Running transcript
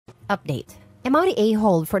Update. Am I the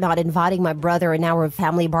a-hole for not inviting my brother and our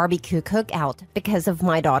family barbecue cookout because of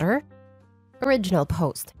my daughter? Original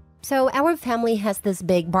post. So our family has this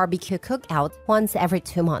big barbecue cookout once every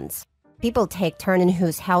 2 months. People take turn in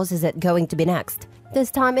whose house is it going to be next. This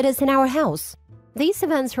time it is in our house. These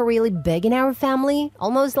events are really big in our family,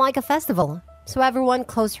 almost like a festival, so everyone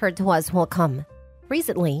closer to us will come.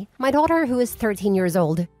 Recently, my daughter, who is 13 years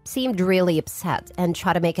old, seemed really upset and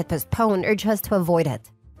tried to make it postpone or just to avoid it.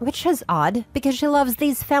 Which is odd, because she loves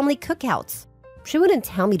these family cookouts. She wouldn't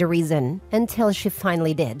tell me the reason until she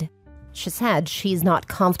finally did. She said she's not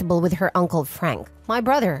comfortable with her Uncle Frank, my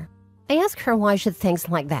brother. I asked her why she thinks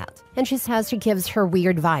like that, and she says he gives her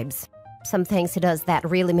weird vibes. Some things he does that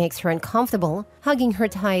really makes her uncomfortable, hugging her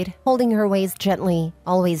tight, holding her waist gently,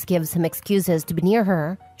 always gives him excuses to be near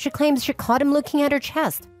her. She claims she caught him looking at her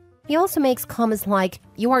chest. He also makes comments like,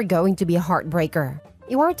 "You are going to be a heartbreaker.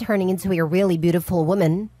 You are turning into a really beautiful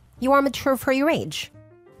woman. You are mature for your age."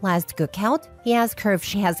 Last cookout, he asked her if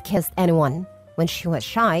she has kissed anyone. When she was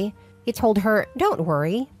shy, he told her, "Don't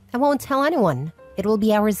worry, I won't tell anyone. It will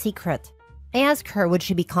be our secret." I asked her would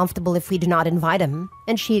she be comfortable if we do not invite him,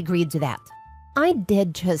 and she agreed to that. I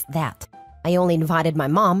did just that. I only invited my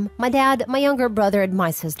mom, my dad, my younger brother, and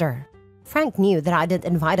my sister. Frank knew that I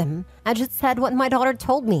didn't invite him. I just said what my daughter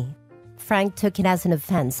told me. Frank took it as an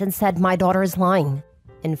offense and said my daughter is lying.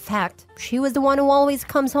 In fact, she was the one who always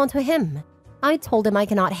comes on to him. I told him I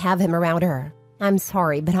cannot have him around her. I'm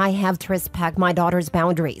sorry, but I have to respect my daughter's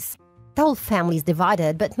boundaries. The whole family's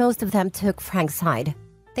divided, but most of them took Frank's side.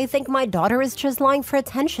 They think my daughter is just lying for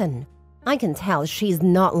attention. I can tell she's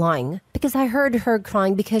not lying, because I heard her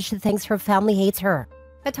crying because she thinks her family hates her.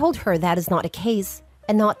 I told her that is not the case,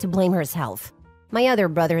 and not to blame herself. My other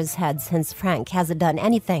brother said since Frank hasn't done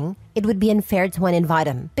anything, it would be unfair to uninvite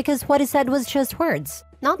him, because what he said was just words,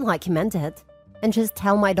 not like he meant it. And just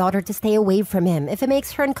tell my daughter to stay away from him if it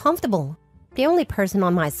makes her uncomfortable. The only person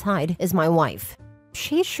on my side is my wife.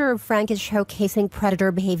 She's sure Frank is showcasing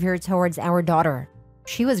predator behavior towards our daughter.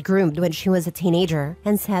 She was groomed when she was a teenager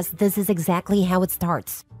and says this is exactly how it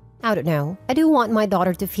starts. I don't know. I do want my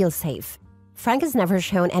daughter to feel safe. Frank has never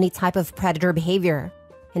shown any type of predator behavior.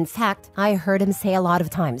 In fact, I heard him say a lot of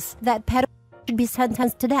times that pedophiles should be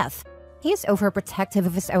sentenced to death. He is overprotective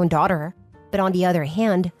of his own daughter. But on the other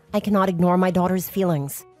hand, I cannot ignore my daughter's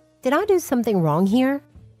feelings. Did I do something wrong here?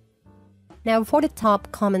 Now for the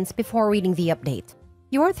top comments before reading the update.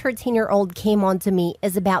 Your 13-year-old came on to me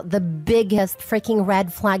is about the biggest freaking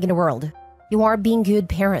red flag in the world. You are being good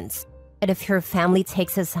parents. And if your family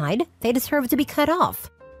takes a side, they deserve to be cut off.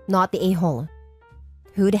 Not the a-hole.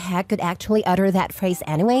 Who the heck could actually utter that phrase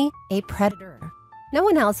anyway? A predator. No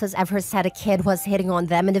one else has ever said a kid was hitting on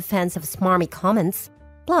them in defense of smarmy comments.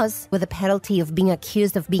 Plus, with the penalty of being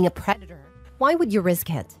accused of being a predator, why would you risk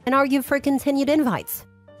it and argue for continued invites?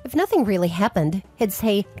 If nothing really happened, he'd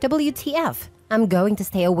say, "WTF, I'm going to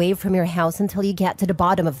stay away from your house until you get to the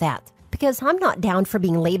bottom of that, because I'm not down for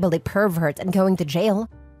being labeled a pervert and going to jail.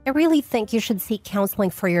 I really think you should seek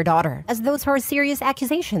counseling for your daughter, as those are serious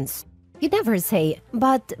accusations." You'd never say,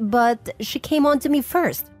 but she came on to me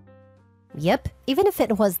first. Yep, even if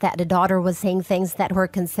it was that the daughter was saying things that were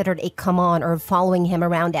considered a come on or following him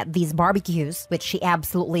around at these barbecues, which she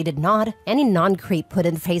absolutely did not, any non-creep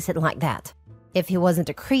wouldn't face it like that. If he wasn't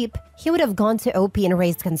a creep, he would have gone to OP and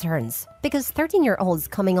raised concerns, because 13-year-olds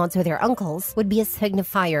coming onto their uncles would be a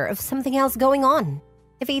signifier of something else going on.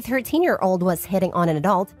 If a 13-year-old was hitting on an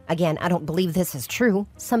adult, again, I don't believe this is true,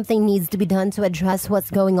 something needs to be done to address what's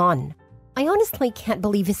going on. I honestly can't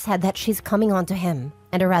believe he said that she's coming on to him,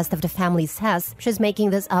 and the rest of the family says she's making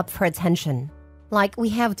this up for attention. Like, we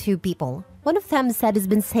have two people. One of them said he's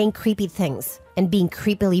been saying creepy things and being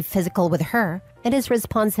creepily physical with her, and his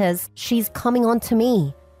response is, "She's coming on to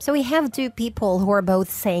me." So we have two people who are both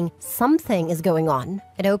saying something is going on,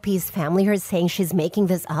 and OP's family are saying she's making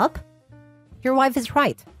this up? Your wife is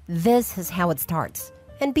right. This is how it starts.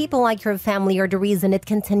 And people like your family are the reason it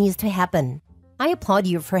continues to happen. I applaud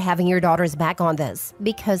you for having your daughter's back on this,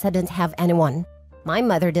 because I didn't have anyone. My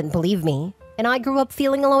mother didn't believe me, and I grew up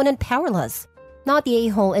feeling alone and powerless. Not the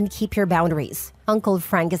a-hole, and keep your boundaries. Uncle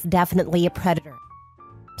Frank is definitely a predator.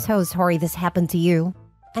 So sorry this happened to you.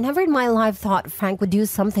 I never in my life thought Frank would do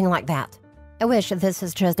something like that. I wish this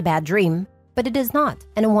is just a bad dream, but it is not,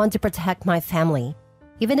 and I want to protect my family.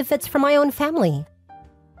 Even if it's from my own family.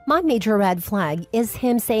 My major red flag is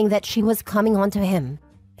him saying that she was coming on to him.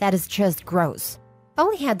 That is just gross.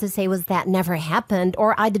 All he had to say was that never happened,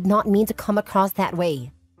 or I did not mean to come across that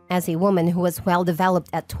way. As a woman who was well developed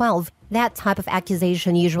at 12, that type of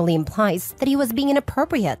accusation usually implies that he was being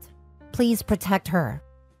inappropriate. Please protect her.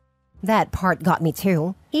 That part got me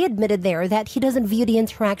too. He admitted there that he doesn't view the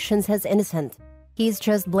interactions as innocent. He's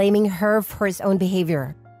just blaming her for his own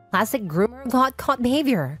behavior. Classic groomer got caught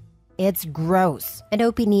behavior. It's gross, and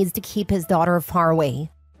Opie needs to keep his daughter far away.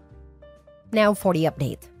 Now for the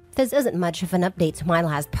update. This isn't much of an update to my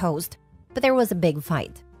last post, but there was a big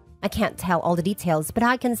fight. I can't tell all the details, but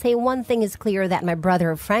I can say one thing is clear, that my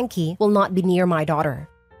brother Frankie will not be near my daughter.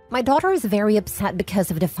 My daughter is very upset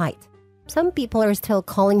because of the fight. Some people are still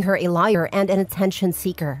calling her a liar and an attention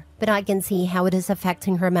seeker, but I can see how it is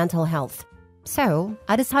affecting her mental health. So,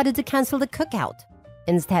 I decided to cancel the cookout.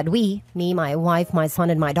 Instead, me, my wife, my son,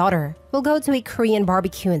 and my daughter will go to a Korean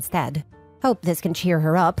barbecue instead. Hope this can cheer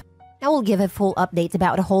her up. I will give a full update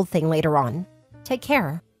about the whole thing later on. Take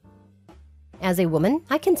care. As a woman,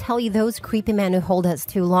 I can tell you those creepy men who hold us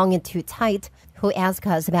too long and too tight, who ask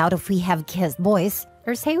us about if we have kissed boys,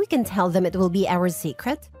 or say we can tell them it will be our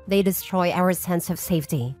secret, they destroy our sense of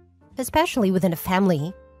safety. Especially within a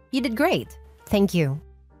family. You did great. Thank you.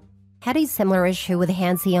 Had a similar issue with a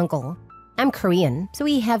handsy uncle. I'm Korean, so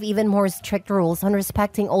we have even more strict rules on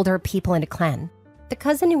respecting older people in the clan. The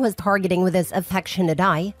cousin who was targeting with his affectionate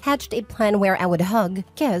eye hatched a plan where I would hug,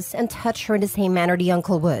 kiss, and touch her in the same manner the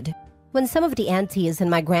uncle would. When some of the aunties and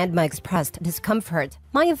my grandma expressed discomfort,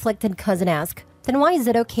 my afflicted cousin asked, "Then why is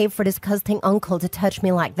it okay for disgusting uncle to touch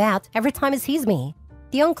me like that every time he sees me?"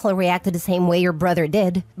 The uncle reacted the same way your brother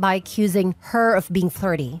did, by accusing her of being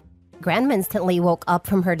flirty. Grandma instantly woke up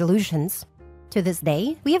from her delusions. To this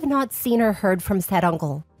day, we have not seen or heard from said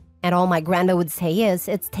uncle. And all my grandma would say is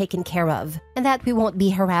it's taken care of, and that we won't be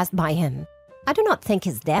harassed by him. I do not think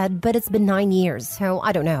he's dead, but it's been 9 years, so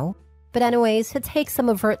I don't know. But anyways, it takes some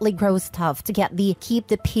overtly gross stuff to get the keep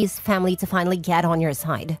the peace family to finally get on your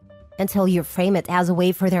side. Until you frame it as a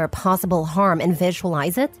way for their possible harm and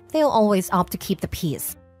visualize it, they'll always opt to keep the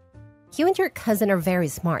peace. You and your cousin are very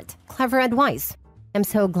smart. Clever advice. I'm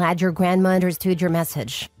so glad your grandma understood your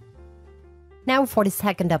message. Now for the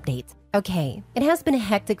second update. Okay, it has been a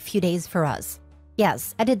hectic few days for us.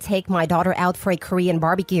 Yes, I did take my daughter out for a Korean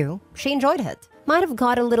barbecue. She enjoyed it. Might have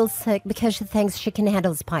got a little sick because she thinks she can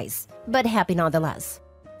handle spice, but happy nonetheless.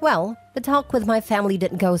 Well, the talk with my family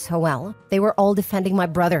didn't go so well. They were all defending my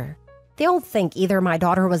brother. They all think either my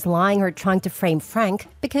daughter was lying or trying to frame Frank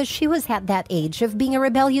because she was at that age of being a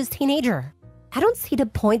rebellious teenager. I don't see the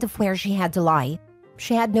point of where she had to lie.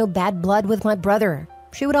 She had no bad blood with my brother.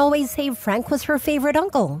 She would always say Frank was her favorite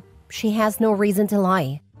uncle. She has no reason to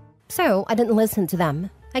lie. So I didn't listen to them.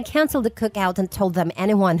 I canceled the cookout and told them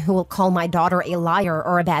anyone who will call my daughter a liar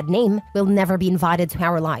or a bad name will never be invited to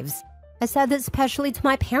our lives. I said this especially to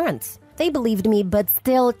my parents. They believed me but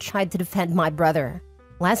still tried to defend my brother.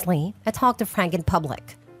 Lastly, I talked to Frank in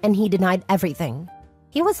public, and he denied everything.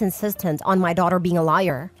 He was insistent on my daughter being a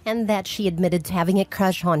liar and that she admitted to having a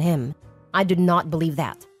crush on him. I did not believe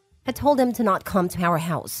that. I told him to not come to our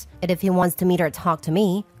house, and if he wants to meet or talk to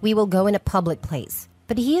me, we will go in a public place.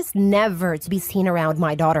 But he is never to be seen around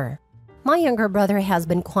my daughter. My younger brother has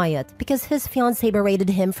been quiet because his fiancée berated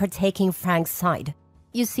him for taking Frank's side.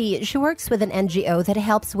 You see, she works with an NGO that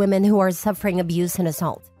helps women who are suffering abuse and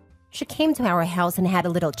assault. She came to our house and had a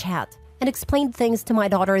little chat, and explained things to my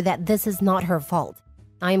daughter that this is not her fault.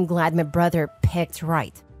 I am glad my brother picked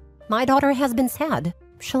right. My daughter has been sad.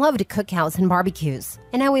 She loved cookouts and barbecues,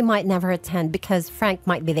 and now we might never attend because Frank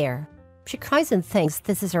might be there. She cries and thinks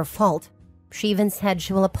this is her fault. She even said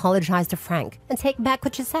she will apologize to Frank and take back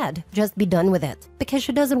what she said, just be done with it, because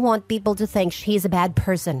she doesn't want people to think she's a bad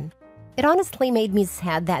person. It honestly made me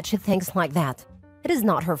sad that she thinks like that. It is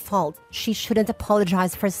not her fault. She shouldn't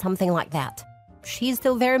apologize for something like that. She's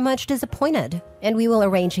still very much disappointed, and we will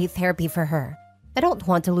arrange a therapy for her. I don't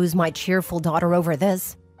want to lose my cheerful daughter over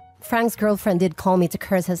this. Frank's girlfriend did call me to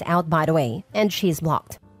curse us out, by the way, and she's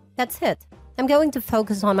blocked. That's it. I'm going to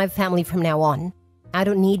focus on my family from now on. I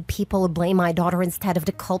don't need people to blame my daughter instead of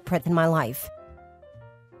the culprit in my life.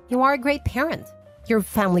 You are a great parent. Your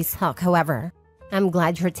family suck, however. I'm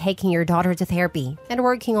glad you're taking your daughter to therapy and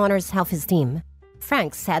working on her self-esteem.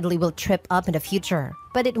 Frank sadly will trip up in the future,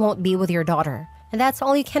 but it won't be with your daughter, and that's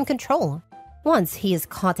all you can control. Once he is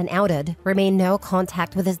caught and outed, remain no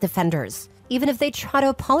contact with his defenders, even if they try to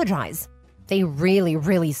apologize. They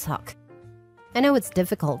really suck. I know it's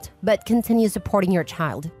difficult, but continue supporting your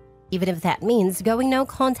child, even if that means going no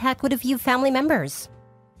contact with a few family members.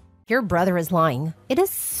 Your brother is lying. It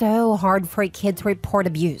is so hard for a kid to report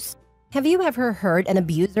abuse. Have you ever heard an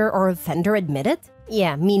abuser or offender admit it?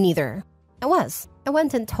 Yeah, me neither. I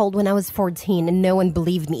went and told when I was 14 and no one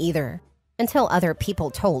believed me either. Until other people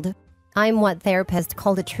told. I'm what therapists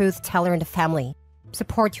call the truth teller in the family.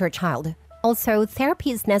 Support your child. Also,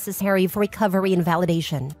 therapy is necessary for recovery and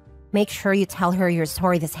validation. Make sure you tell her you're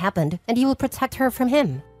sorry this happened and you will protect her from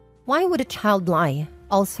him. Why would a child lie?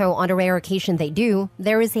 Also, on a rare occasion they do,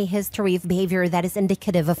 there is a history of behavior that is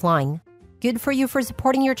indicative of lying. Good for you for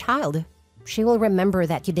supporting your child. She will remember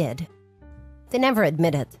that you did. They never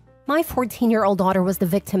admit it. My 14-year-old daughter was the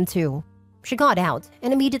victim too. She got out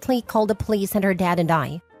and immediately called the police and her dad and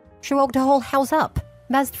I. She woke the whole house up.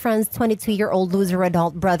 Best friend's 22-year-old loser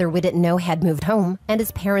adult brother we didn't know had moved home, and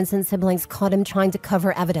his parents and siblings caught him trying to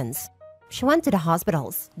cover evidence. She went to the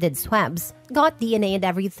hospitals, did swabs, got DNA and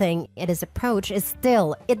everything, and his approach is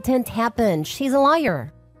still, it didn't happen, she's a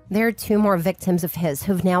liar. There are 2 more victims of his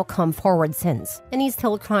who've now come forward since, and he's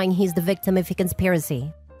still crying he's the victim of a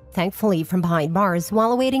conspiracy. Thankfully from behind bars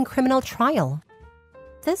while awaiting criminal trial.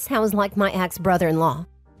 This sounds like my ex-brother-in-law.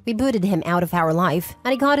 We booted him out of our life,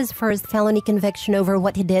 and he got his first felony conviction over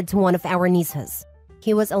what he did to one of our nieces.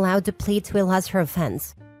 He was allowed to plead to a lesser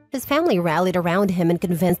offense. His family rallied around him and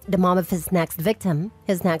convinced the mom of his next victim,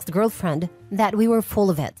 his next girlfriend, that we were full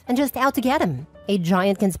of it and just out to get him. A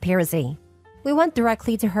giant conspiracy. We went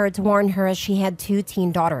directly to her to warn her as she had 2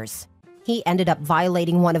 teen daughters. He ended up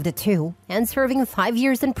violating one of the 2 and serving 5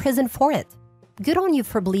 years in prison for it. Good on you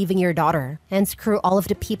for believing your daughter, and screw all of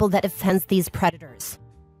the people that offend these predators.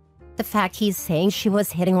 The fact he's saying she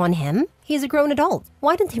was hitting on him? He's a grown adult.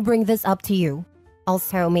 Why didn't he bring this up to you?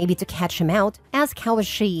 Also, maybe to catch him out, ask how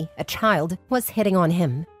she, a child, was hitting on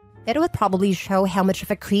him. It would probably show how much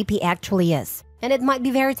of a creep he actually is, and it might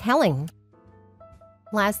be very telling.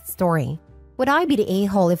 Last story. Would I be the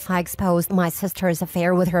a-hole if I exposed my sister's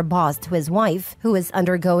affair with her boss to his wife, who is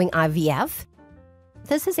undergoing IVF?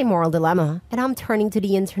 This is a moral dilemma, and I'm turning to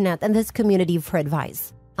the internet and this community for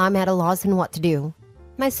advice. I'm at a loss on what to do.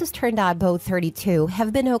 My sister and I, both 32,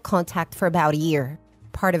 have been no contact for about a year.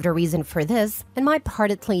 Part of the reason for this, and my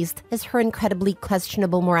part at least, is her incredibly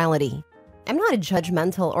questionable morality. I'm not a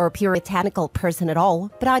judgmental or puritanical person at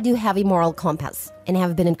all, but I do have a moral compass, and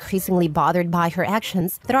have been increasingly bothered by her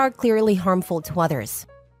actions that are clearly harmful to others.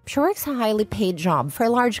 She works a highly paid job for a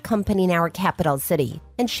large company in our capital city,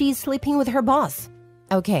 and she's sleeping with her boss.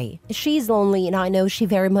 Okay, she's lonely and I know she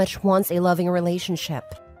very much wants a loving relationship.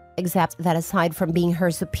 Except that aside from being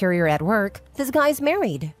her superior at work, this guy's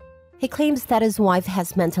married. He claims that his wife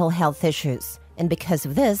has mental health issues, and because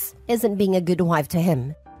of this, isn't being a good wife to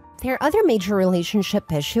him. Their other major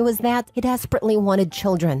relationship issue is that he desperately wanted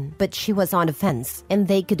children, but she was on the fence, and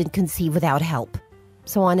they couldn't conceive without help.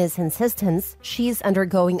 So on his insistence, she's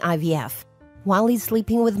undergoing IVF, while he's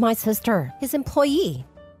sleeping with my sister, his employee.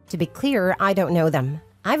 To be clear, I don't know them.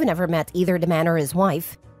 I've never met either the man or his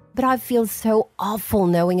wife. But I feel so awful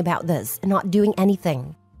knowing about this and not doing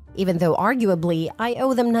anything. Even though arguably, I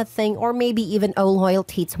owe them nothing or maybe even owe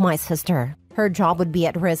loyalty to my sister. Her job would be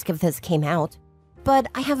at risk if this came out. But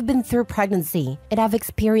I have been through pregnancy and I've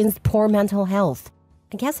experienced poor mental health.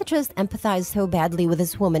 I guess I just empathize so badly with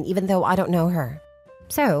this woman even though I don't know her.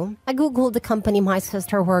 So, I googled the company my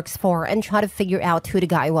sister works for and tried to figure out who the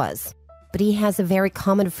guy was. But he has a very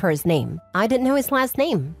common first name. I didn't know his last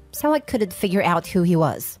name, so I couldn't figure out who he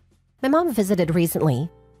was. My mom visited recently.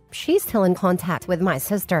 She's still in contact with my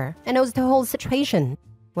sister and knows the whole situation.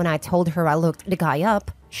 When I told her I looked the guy up,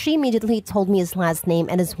 she immediately told me his last name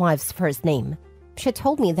and his wife's first name. She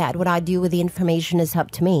told me that what I do with the information is up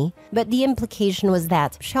to me, but the implication was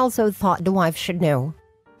that she also thought the wife should know.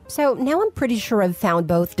 So now I'm pretty sure I've found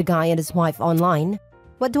both the guy and his wife online.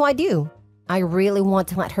 What do I do? I really want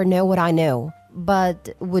to let her know what I know, but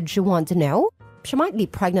would she want to know? She might be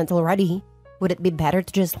pregnant already. Would it be better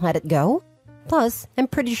to just let it go? Plus, I'm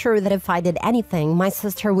pretty sure that if I did anything, my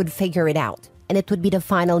sister would figure it out, and it would be the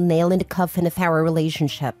final nail in the coffin of our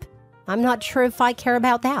relationship. I'm not sure if I care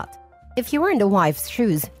about that. If you were in the wife's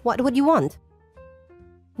shoes, what would you want?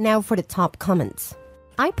 Now for the top comments.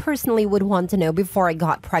 I personally would want to know before I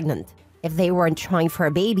got pregnant. If they weren't trying for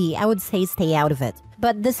a baby, I would say stay out of it.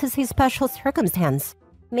 But this is a special circumstance.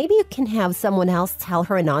 Maybe you can have someone else tell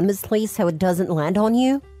her anonymously so it doesn't land on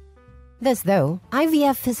you? This though,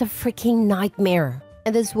 IVF is a freaking nightmare,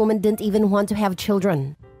 and this woman didn't even want to have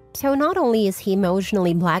children. So not only is he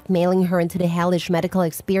emotionally blackmailing her into the hellish medical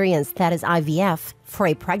experience that is IVF for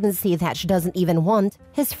a pregnancy that she doesn't even want,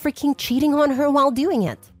 he's freaking cheating on her while doing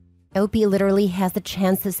it. OP literally has the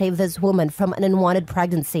chance to save this woman from an unwanted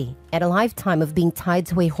pregnancy and a lifetime of being tied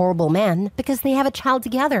to a horrible man because they have a child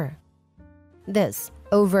together. This,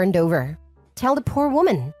 over and over. Tell the poor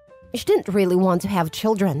woman. She didn't really want to have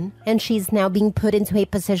children, and she's now being put into a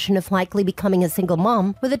position of likely becoming a single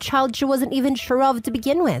mom with a child she wasn't even sure of to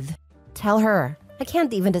begin with. Tell her, I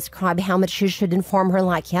can't even describe how much you should inform her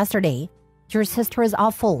like yesterday. Your sister is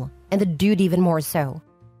awful, and the dude even more so.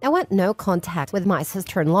 I want no contact with my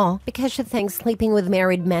sister-in-law because she thinks sleeping with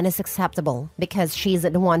married men is acceptable because she's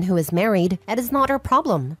the one who is married and it's not her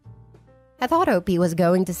problem. I thought Opie was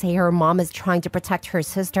going to say her mom is trying to protect her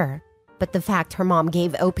sister, but the fact her mom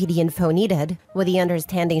gave Opie the info needed, with the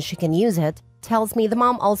understanding she can use it, tells me the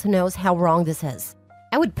mom also knows how wrong this is.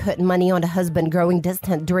 I would put money on the husband growing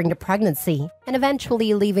distant during the pregnancy and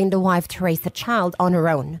eventually leaving the wife to raise the child on her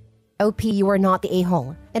own. OP, you are not the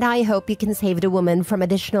a-hole, and I hope you can save the woman from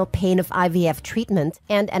additional pain of IVF treatment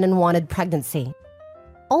and an unwanted pregnancy.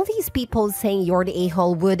 All these people saying you're the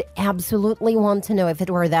a-hole would absolutely want to know if it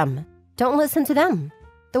were them. Don't listen to them.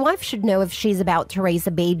 The wife should know if she's about to raise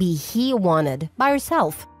a baby he wanted by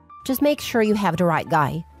herself. Just make sure you have the right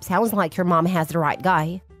guy. Sounds like your mom has the right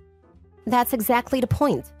guy. That's exactly the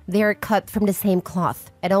point. They're cut from the same cloth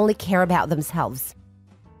and only care about themselves.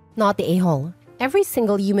 Not the a-hole. Every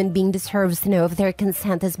single human being deserves to know if their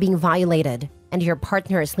consent is being violated, and your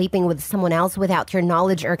partner is sleeping with someone else without your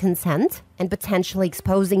knowledge or consent, and potentially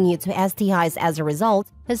exposing you to STIs as a result,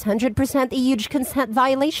 is 100% a huge consent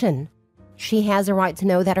violation. She has a right to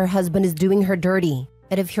know that her husband is doing her dirty,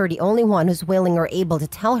 and if you're the only one who's willing or able to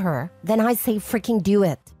tell her, then I say freaking do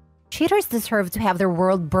it. Cheaters deserve to have their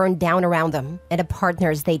world burned down around them, and the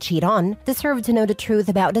partners they cheat on deserve to know the truth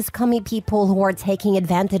about the scummy people who are taking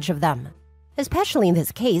advantage of them. Especially in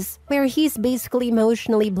this case, where he's basically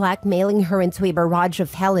emotionally blackmailing her into a barrage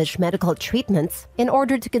of hellish medical treatments in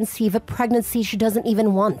order to conceive a pregnancy she doesn't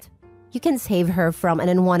even want. You can save her from an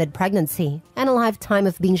unwanted pregnancy and a lifetime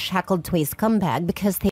of being shackled to a scumbag because they